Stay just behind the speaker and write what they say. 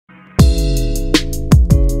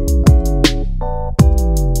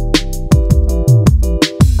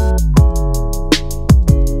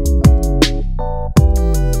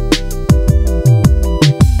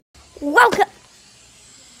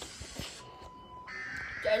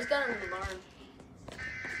I just got an alarm.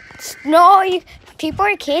 No, people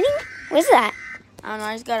are kidding? What's that? I don't know,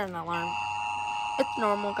 I just got an alarm. It's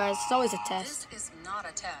normal, guys. It's always a test. This is not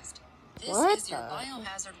a test. This What is your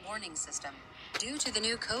biohazard warning system. Due to the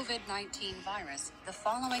new COVID-19 virus, the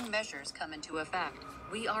following measures come into effect.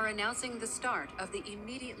 We are announcing the start of the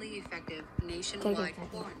immediately effective nationwide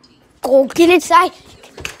quarantine. Go get inside.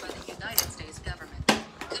 By the United States government.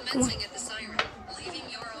 Commencing at the siren, leaving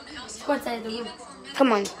your own house. Go inside the room.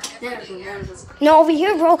 Come on. No, over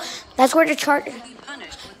here, bro. That's where the chart is. Be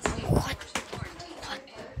punished with What?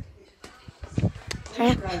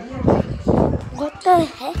 quarantine. What the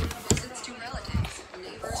heck? Visits to relatives,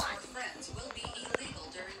 neighbors, or friends will be illegal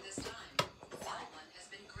during this time. No one has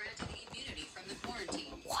been granted immunity from the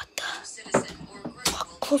quarantine. What No the? citizen or group will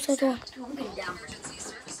be Close the door. exempt. Emergency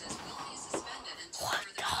services will be suspended until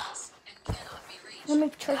further notice and cannot be reached. Let me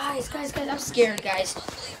try. Guys, I'm scared, guys.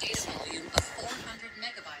 Monthly data volume of 400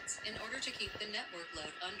 megabytes in order to keep the network load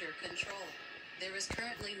under control. There is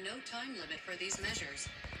currently no time limit for these measures.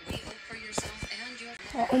 We hope for yourself and your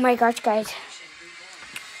Oh my gosh, guys. nation reborn.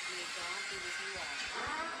 May God be with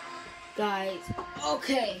you all. Guys,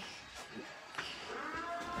 okay.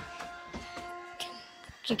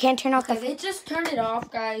 You can't turn off the. They just turned it off,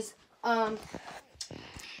 guys.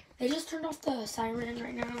 They just turned off the siren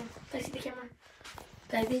right now. Guys, see the camera?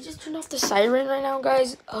 Guys, they just turned off the siren right now,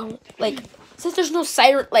 guys. Like, since there's no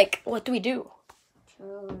siren, like, what do we do?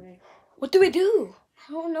 What do we do?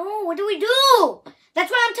 I don't know. What do we do? That's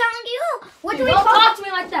what I'm telling you. What do we Don't call? talk to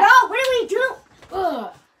me like that. Bro, what do we do?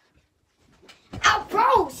 Ugh. Ow,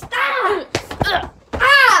 bro, stop!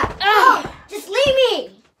 Oh, just leave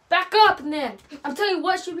me. Back up, and then I'm telling you,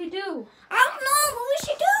 what should we do? I don't know what we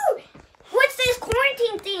should do. What's this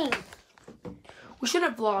quarantine thing? We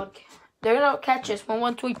shouldn't vlog. They're gonna catch us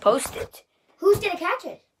once we post it. Who's gonna catch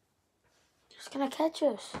it? They're gonna catch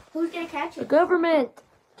us. Who's gonna catch The it? government.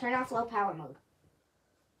 Turn off low power mode.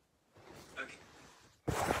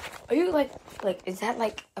 Are you like, is that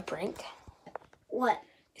like a prank? What?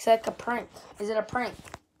 It's like a prank. Is it a prank?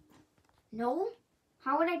 No.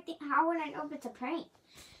 How would I know if it's a prank?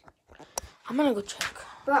 I'm gonna go check.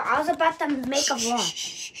 Bro, I was about to make a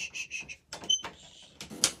vlog.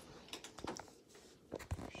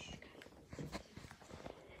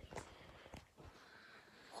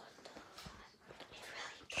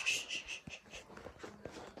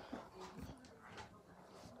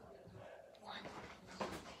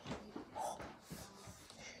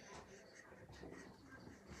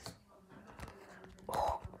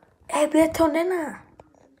 Hey, Beto Nena.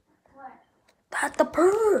 What? That's the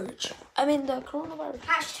purge. I mean, the coronavirus.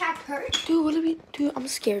 Hashtag perch. Dude, what do we do? I'm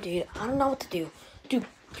scared, dude. I don't know what to do. Dude,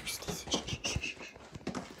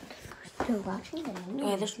 You're watching the news.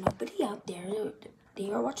 yeah, there's nobody out there. They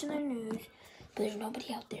are watching the news, but there's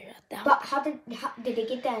nobody out there. But how did they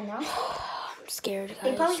get that announcement? I'm scared, guys.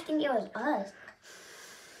 They probably think it was us.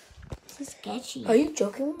 This is sketchy. Are you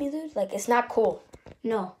joking with me, dude? Like, it's not cool.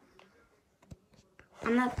 No.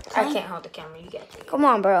 I'm not. I can't hold the camera. You got it. Come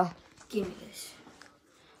on, bro. Give me this.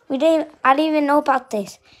 I didn't even know about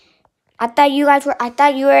this. I thought you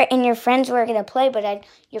were and your friends were gonna play, but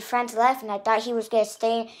your friends left, and I thought he was gonna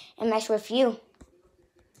stay and mess with you.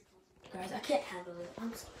 Guys, I can't handle it.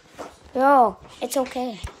 I'm sorry. Bro, it's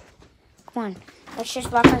okay. Come on, let's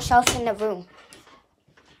just lock ourselves in the room.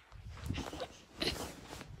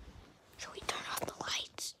 Should we turn off the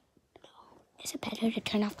lights? No. Is it better to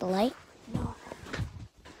turn off the light? No.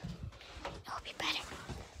 It will be better.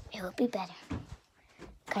 It will be better.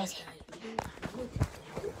 Guys.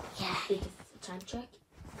 Yeah. Time check.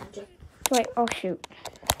 Time check. Wait, oh shoot.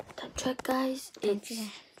 Time check, guys.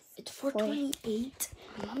 It's 4:28.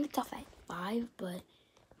 My mom gets off at 5, but I don't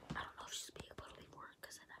know if she's be able to leave work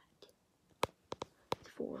because of that. It's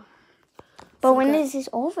 4. But So, when guys, is this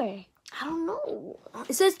over? I don't know.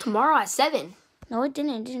 It says tomorrow at 7. No, it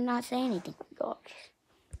didn't. It did not say anything. Gosh.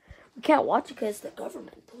 We can't watch it because the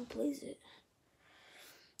government don't plays it.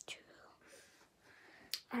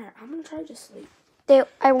 Alright, I'm gonna try to sleep.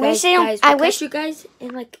 I wish they guys, I we'll wish catch you guys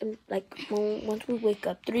in once we wake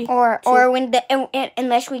up. 3 or 2. or when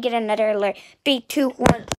unless we get another alert. 3, 2,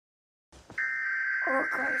 1. Oh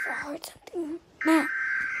guys, I heard something. Matt,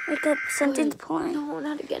 wake up! Something's pouring. No,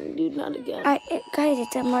 not again, dude. Not again. Guys,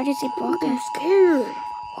 it's an emergency I'm broadcast. scared.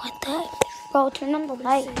 What the heck? Bro, turn on the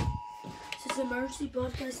light. This is emergency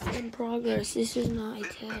broadcast in progress. This is not a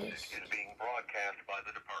This test. message is being broadcast by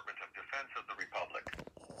the Department of Defense of the Republic.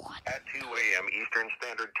 What? At 2 a.m. Eastern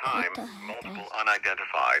Standard Time, the heck, multiple guys?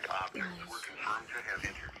 unidentified objects were confirmed to have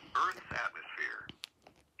entered Earth's atmosphere.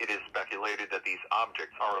 It is speculated that these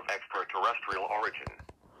objects are of extraterrestrial origin.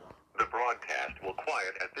 The broadcast will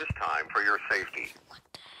quiet At this time, for your safety,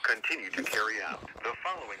 continue to carry out the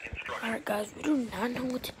following instructions. Alright, guys, we do not know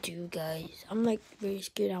what to do, guys. I'm like very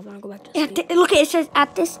scared. I want to go back to sleep. Look, it says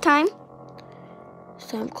at this time.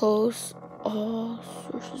 Time close all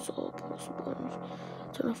sources, all possible ones.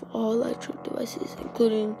 Turn off all electric devices,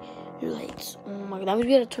 including your lights. Oh my god, that means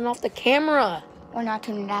we gotta turn off the camera. We're not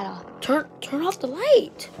turning that off. Turn off the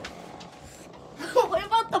light. What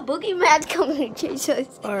about the boogeyman coming to chase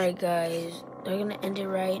us? Alright, guys, they're gonna end it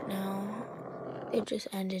right now. They just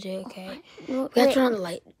ended it, okay? No, We gotta turn on the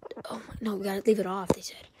light. Oh no, we gotta leave it off, they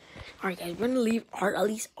said. Alright, guys, we're gonna leave at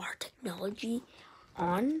least our technology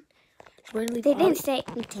on. We're gonna leave They didn't say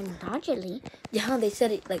technologically. Yeah, they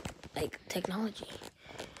said it like technology.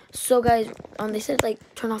 So guys, they said like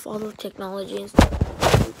turn off all the technology and stuff.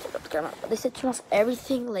 They said turn off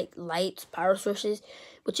everything like lights, power sources,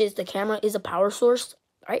 which is the camera is a power source,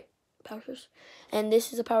 right? Power source. And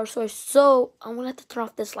this is a power source. So I'm gonna have to turn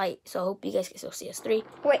off this light. So I hope you guys can still see us. 3.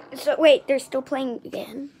 Wait, they're still playing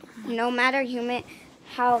Again. No matter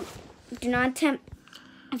how do not attempt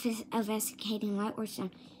investigating light or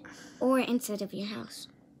sound or inside of your house.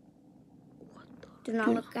 Do not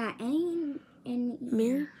look at any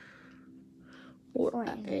Mirror or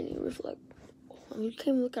at any reflect. We can't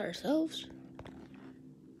even look at ourselves.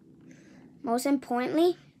 Most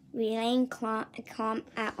importantly, remain calm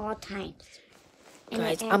at all times.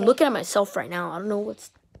 Guys, I'm looking at myself right now. I don't know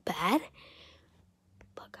what's bad,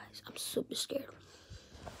 but guys, I'm super scared.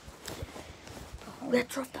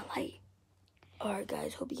 Let's turn off the light. Alright,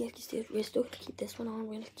 guys, hope you guys can see. We're still gonna keep this one on.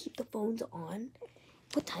 We're gonna keep the phones on.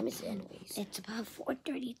 What time is it, anyways? It's about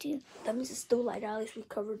 4:32. That means it's still light out. At least we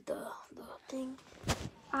covered the thing.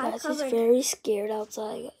 I Guys, it's very scared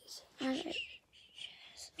outside, guys.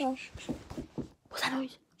 What's that noise? What's that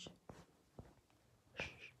noise?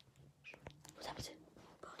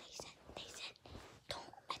 Bro, they said,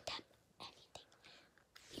 don't attempt anything.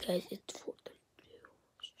 You guys, it's 4:32.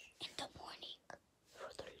 In the morning.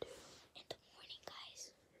 4:32. In the morning,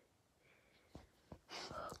 guys.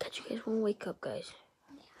 I'll catch you guys when we wake up, guys.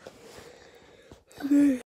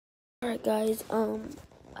 Alright, guys,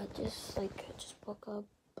 I just woke up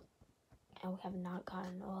and we have not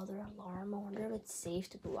gotten no other alarm. I wonder if it's safe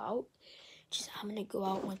to go out. I'm gonna go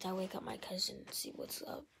out once I wake up my cousin and see what's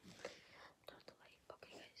up. Turn the light.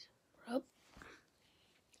 Okay, guys, we're up.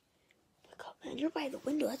 Wake up, man. You're by the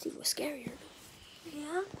window. That's even scarier.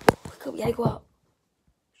 Yeah? Wake up. We gotta go out.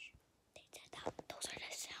 They said that those are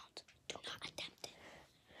the sounds. Do not attempt it.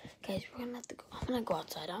 Guys, we're gonna have to go. I'm gonna go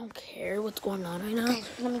outside. I don't care what's going on right now. Guys,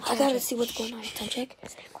 let me I gotta see what's going on. Time check.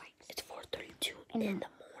 Stay quiet. It's 4:32 in the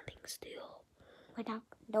morning still.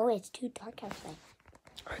 No, it's too dark outside.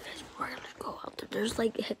 Alright, guys, we're gonna go out there. There's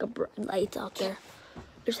like hecka bright lights out there.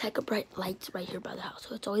 There's hecka bright lights right here by the house.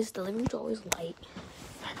 So it's always, the living room's always light.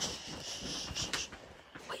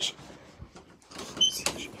 Wait,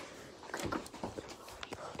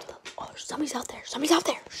 oh, somebody's out there. Somebody's out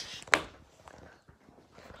there.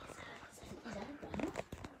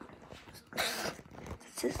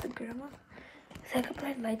 Is this the grandma? There's hecka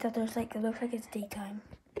bright lights out there. It's like, it looks like it's daytime.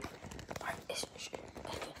 Alright,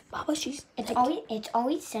 Baba, It's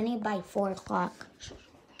always sunny by 4 o'clock.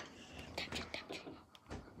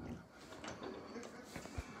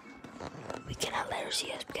 We cannot let her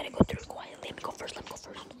see us. We gotta go through quietly. Let me go first. Let me go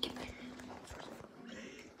first.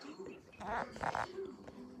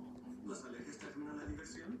 ¿Más alegres termina la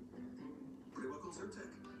diversión? Prueba con Semtec,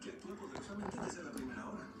 que actúa poderosamente desde la primera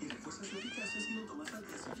hora y refuerza su eficacia si no tomas al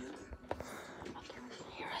día siguiente.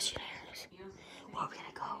 Hear us. Where are we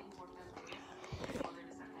gonna go?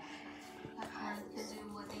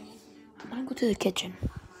 I'm gonna go to the kitchen.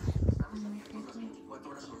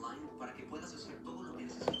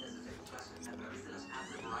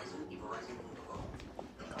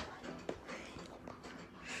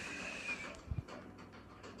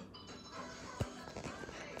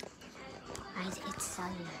 Guys, it's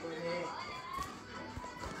sunny.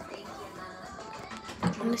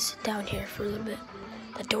 I'm gonna sit down here for a little bit.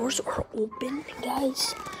 The doors are open,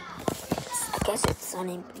 guys. I guess it's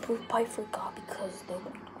sunny. We probably forgot because the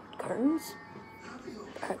curtains.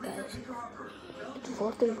 Alright, guys. It's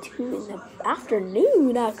 4:32 in the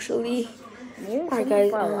afternoon, actually. Alright,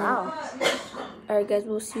 guys. Wow. Alright, guys.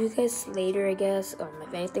 We'll see you guys later, I guess.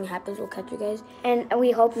 If anything happens, we'll catch you guys. And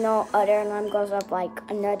we hope no other alarm goes up like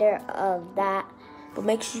another of that. But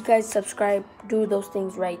make sure you guys subscribe. Do those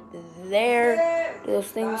things right there. Do those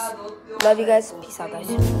things. Love you guys. Peace out, guys.